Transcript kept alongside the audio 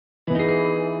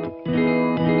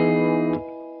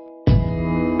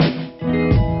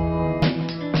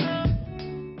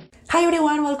Hi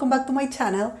everyone, welcome back to my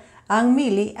channel. I'm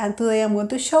Milly and today I'm going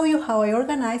to show you how I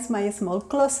organize my small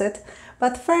closet.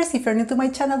 But first, if you're new to my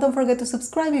channel, don't forget to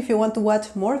subscribe if you want to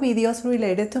watch more videos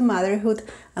related to motherhood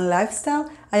and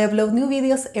lifestyle. I upload new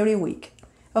videos every week.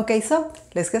 Okay, so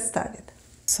let's get started.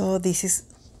 So this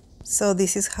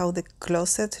is how the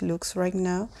closet looks right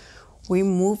now. We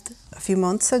moved a few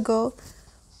months ago,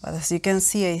 but as you can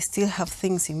see, I still have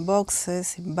things in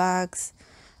boxes, in bags.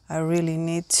 I really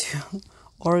need to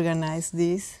organize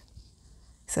this.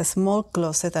 It's a small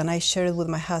closet and I share it with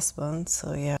my husband,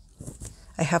 so yeah.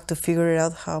 I have to figure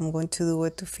out how I'm going to do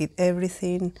it to fit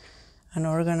everything and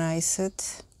organize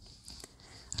it.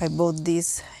 I bought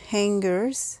these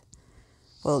hangers.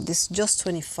 Well, this is just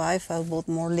 25, I'll bought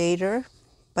more later.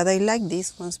 But I like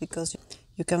these ones because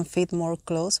you can fit more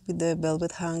clothes with the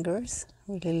velvet hangers.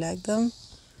 Really like them.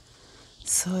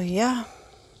 So yeah.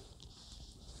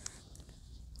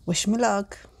 Wish me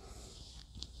luck.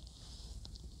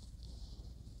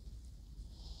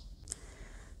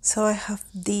 So I have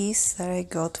these that I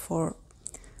got for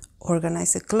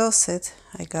organize the closet.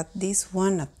 I got this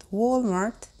one at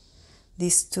Walmart,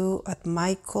 these two at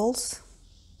Michael's,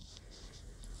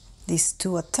 these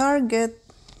two at Target,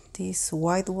 these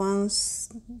white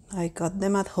ones, I got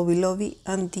them at Hobby Lobby,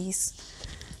 and these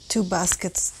two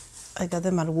baskets, I got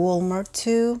them at Walmart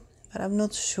too, but I'm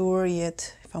not sure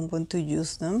yet if I'm going to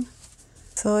use them.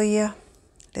 So yeah,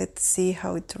 let's see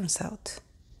how it turns out.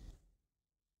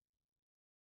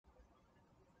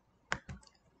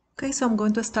 Okay, so I'm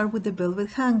going to start with the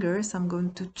velvet hangers. I'm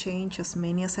going to change as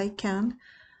many as I can,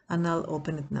 and I'll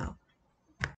open it now.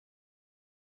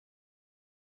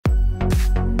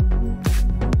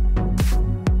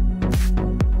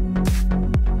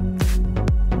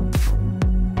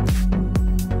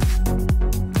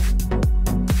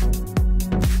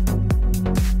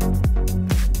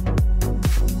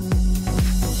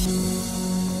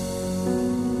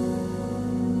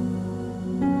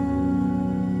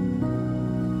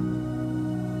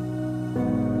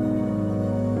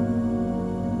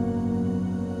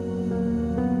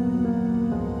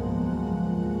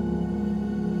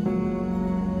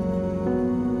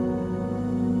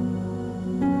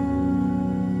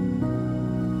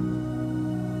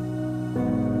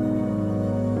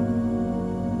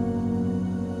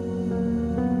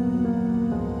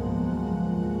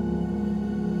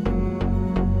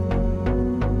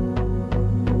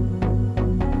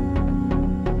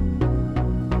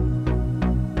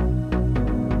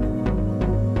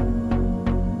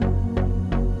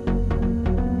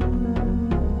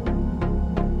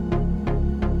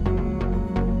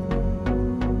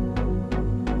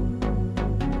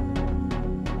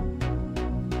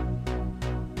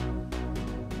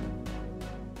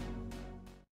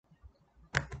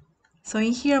 So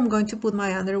in here I'm going to put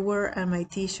my underwear and my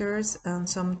t-shirts and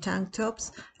some tank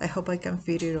tops. I hope I can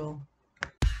fit it all.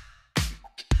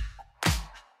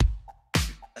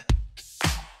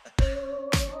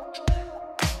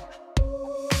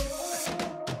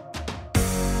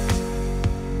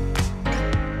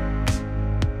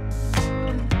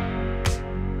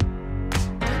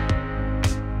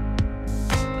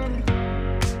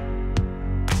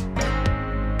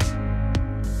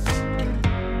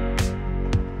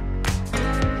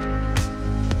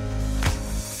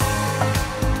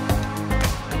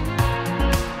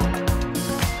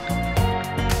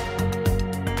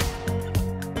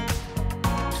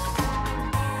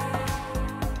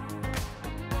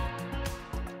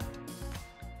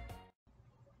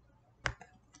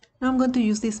 Now I'm going to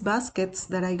use these baskets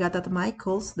that I got at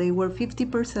Michael's. They were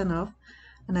 50% off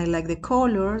and I like the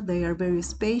color. They are very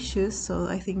spacious, so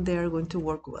I think they are going to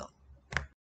work well.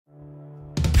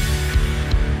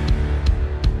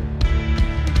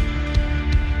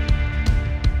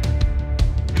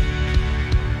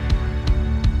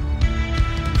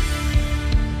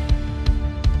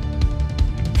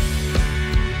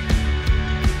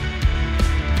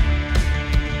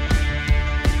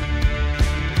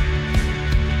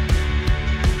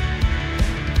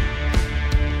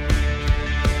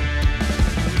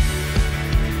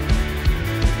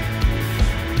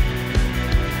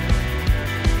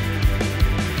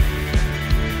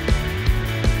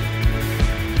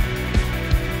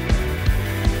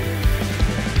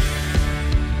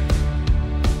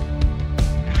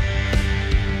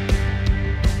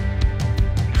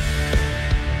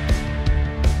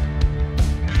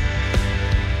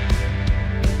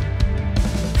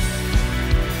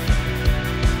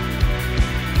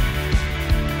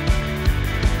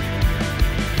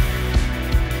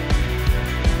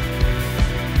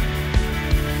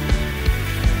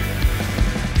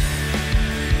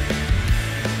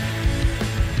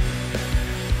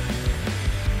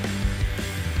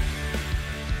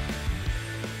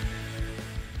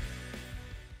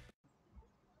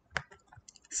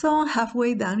 So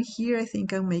halfway down here, I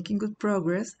think I'm making good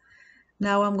progress.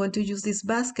 Now I'm going to use this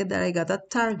basket that I got at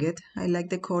Target. I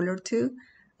like the color too.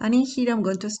 And in here I'm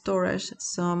going to storage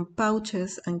some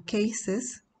pouches and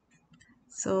cases.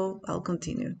 So I'll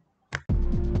continue.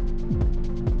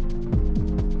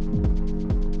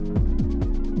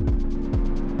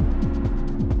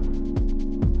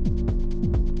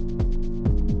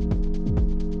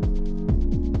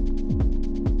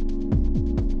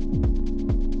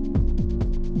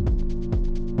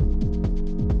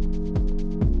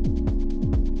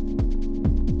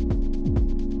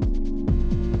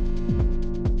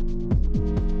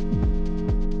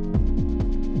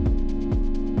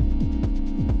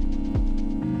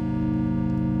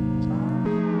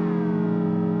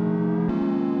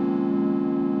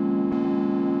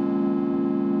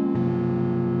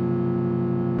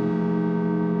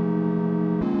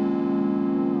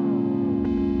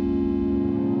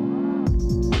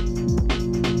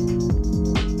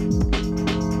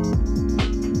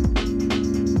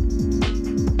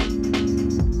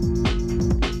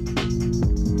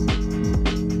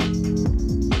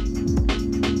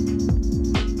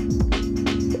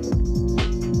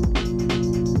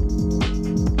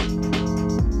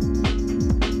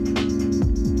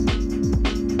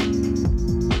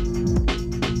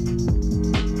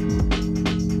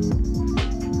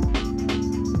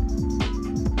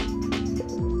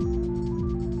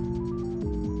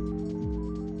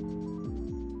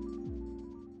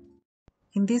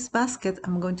 In this basket,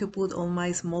 I'm going to put all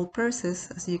my small purses,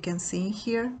 as you can see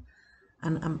here,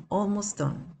 and I'm almost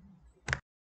done.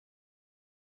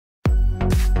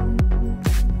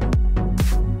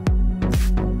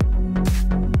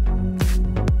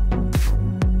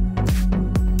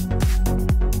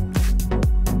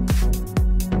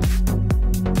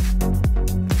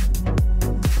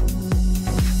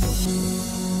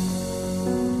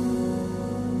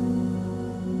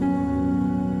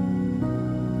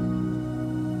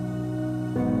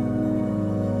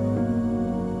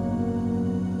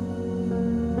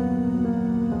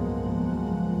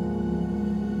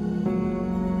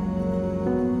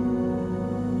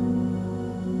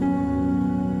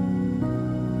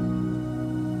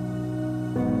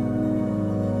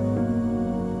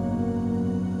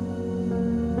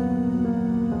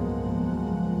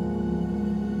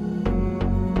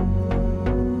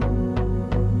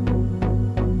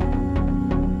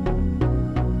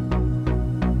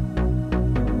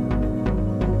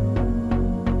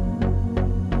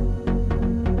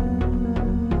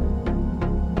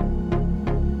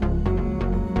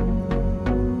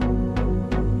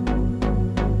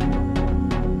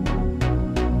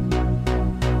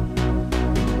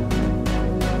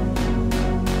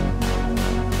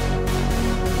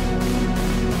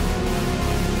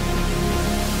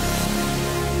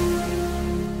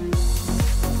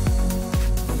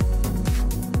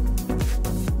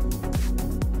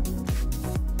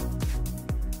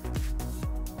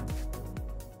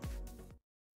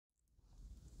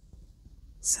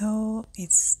 So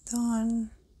it's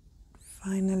done.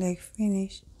 Finally I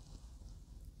finished.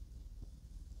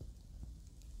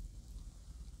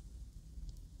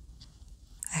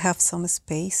 I have some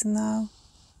space now.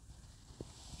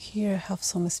 Here I have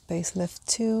some space left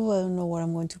too. I don't know what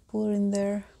I'm going to put in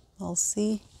there. I'll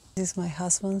see. This is my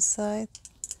husband's side.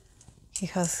 He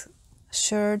has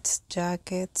shirts,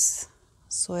 jackets,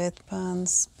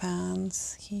 sweatpants,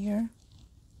 pants here.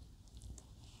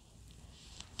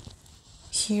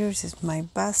 Here's is my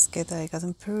basket that I got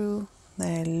in Peru that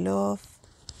I love.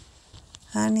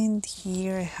 And in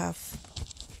here I have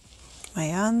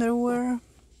my underwear,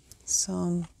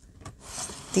 some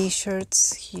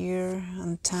t-shirts here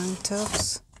and tank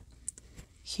tops.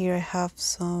 Here I have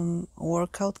some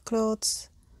workout clothes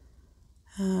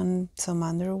and some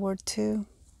underwear too.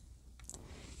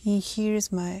 In here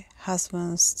is my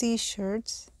husband's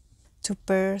t-shirts, 2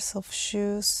 pairs of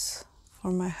shoes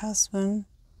for my husband.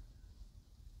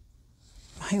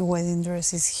 My wedding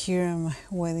dress is here and my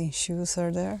wedding shoes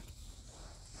are there.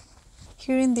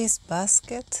 Here in this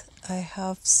basket I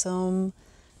have some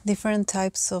different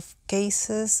types of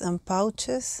cases and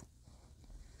pouches.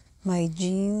 My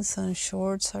jeans and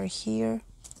shorts are here.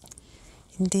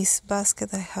 In this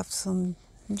basket I have some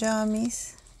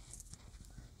jammies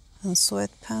and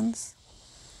sweatpants.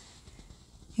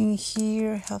 In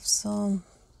here I have some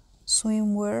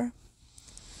swimwear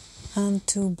and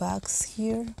 2 bags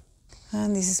here.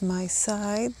 And this is my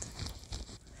side.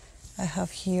 I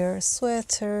have here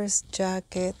sweaters,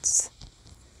 jackets,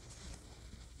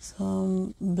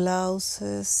 some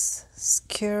blouses,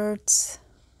 skirts,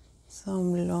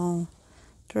 some long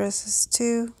dresses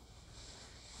too.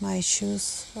 My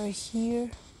shoes are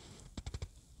here.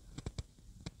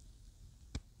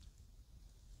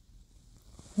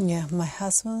 Yeah, my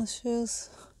husband's shoes,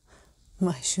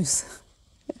 my shoes.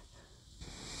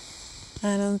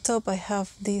 And on top I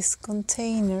have these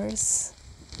containers.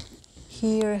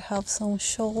 Here I have some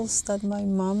shawls that my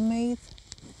mom made.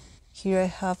 Here I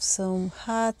have some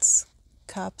hats,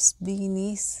 caps,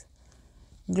 beanies,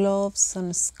 gloves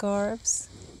and scarves.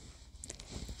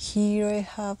 Here I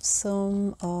have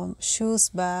some shoes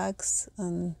bags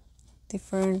and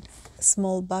different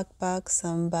small backpacks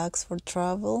and bags for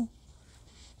travel.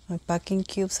 My packing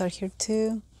cubes are here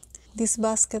too. This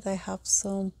basket I have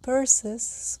some purses,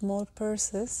 small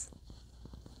purses,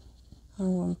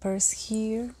 and one purse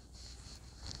here.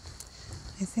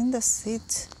 I think that's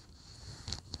it.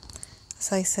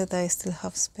 As I said, I still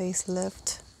have space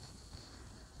left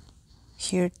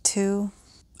here too.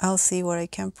 I'll see what I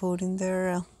can put in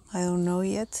there. I don't know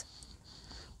yet.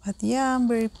 But yeah, I'm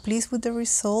very pleased with the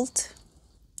result.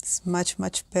 It's much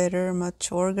better,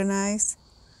 much organized.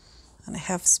 And I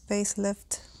have space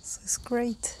left, so it's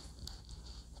great.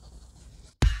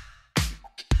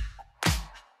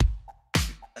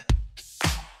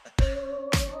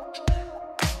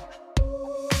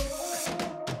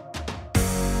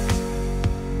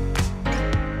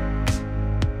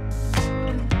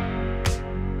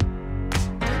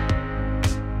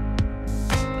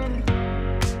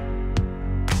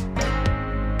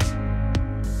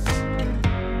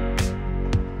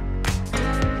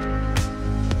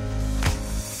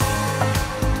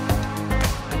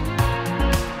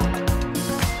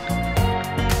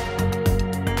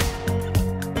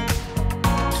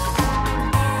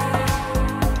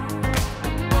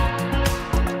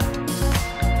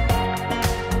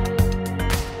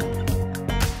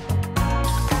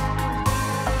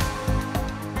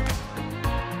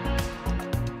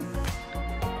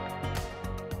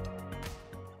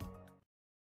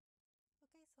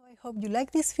 I hope you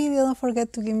like this video. Don't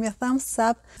forget to give me a thumbs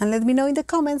up and let me know in the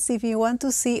comments if you want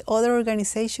to see other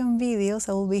organization videos.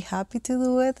 I will be happy to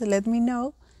do it. Let me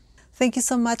know. Thank you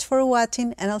so much for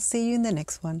watching and I'll see you in the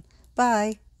next one.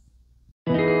 Bye!